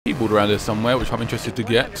billboard around here somewhere, which I'm interested to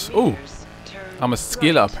get. Oh, I'm a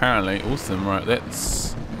skiller apparently. Awesome. Right,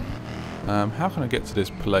 let's. How can I get to this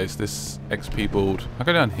place? This XP board. I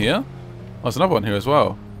go down here. Oh, there's another one here as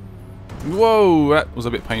well. Whoa, that was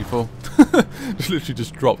a bit painful. Just literally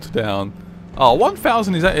just dropped down. Oh,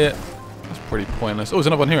 1,000, is that it? That's pretty pointless. Oh, there's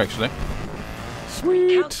another one here actually.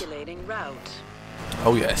 Sweet. Calculating route.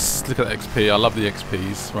 Oh yes, look at that XP. I love the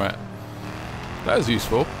XPs. Right, that was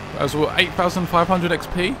useful. That was what, 8,500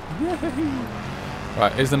 XP. Yay!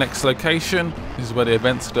 Right, here's the next location. This is where the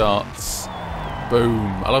event starts.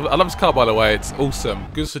 Boom. I love this car, by the way. It's awesome.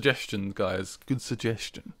 Good suggestion, guys. Good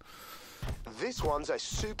suggestion. This one's a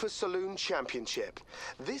Super Saloon Championship.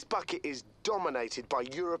 This bucket is dominated by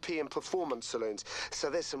European performance saloons, so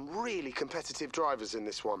there's some really competitive drivers in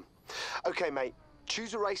this one. Okay, mate,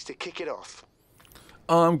 choose a race to kick it off.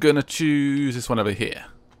 I'm gonna choose this one over here.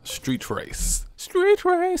 Street race. Street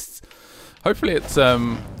race. Hopefully it's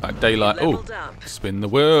like daylight. Oh, spin the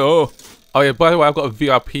wheel. Oh yeah, by the way, I've got a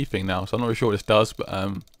VIP thing now, so I'm not really sure what this does, but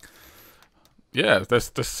yeah,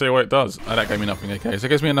 let's see what it does. Oh, that gave me nothing. Okay, so it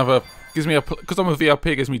gives me another. Because I'm a VIP,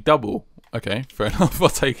 it gives me double. Okay, fair enough. I'll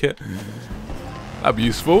take it. That'd be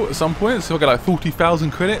useful at some point. So I get like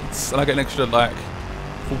 40,000 credits, and I get an extra like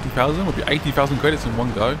 40,000. Would be 80,000 credits in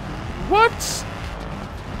one go. What?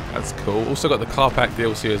 That's cool. Also got the car pack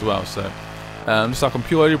DLC as well. So just I can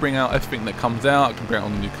purely bring out everything that comes out. I can bring out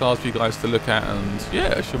all the new cars for you guys to look at, and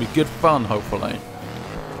yeah, it should be good fun. Hopefully.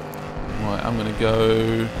 Right, I'm gonna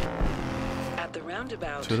go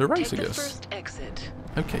to the race, I guess.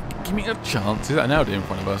 Okay, give me a chance. Is that an Audi in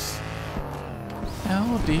front of us?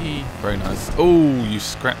 Audi. Very nice. Oh, you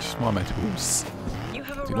scratched my metalballs.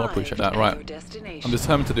 Do not appreciate that. Right. I'm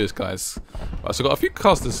determined to do this, guys. Right, so I've got a few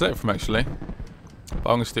cars to select from, actually. But I'm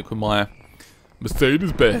going to stick with my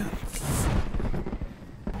Mercedes-Benz.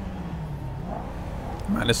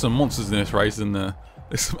 Man, there's some monsters in this race, and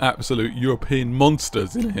there's some absolute European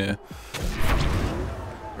monsters in here.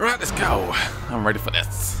 Right, let's go. I'm ready for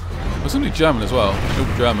this. It's going to be German as well.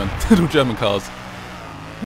 All German. All German cars.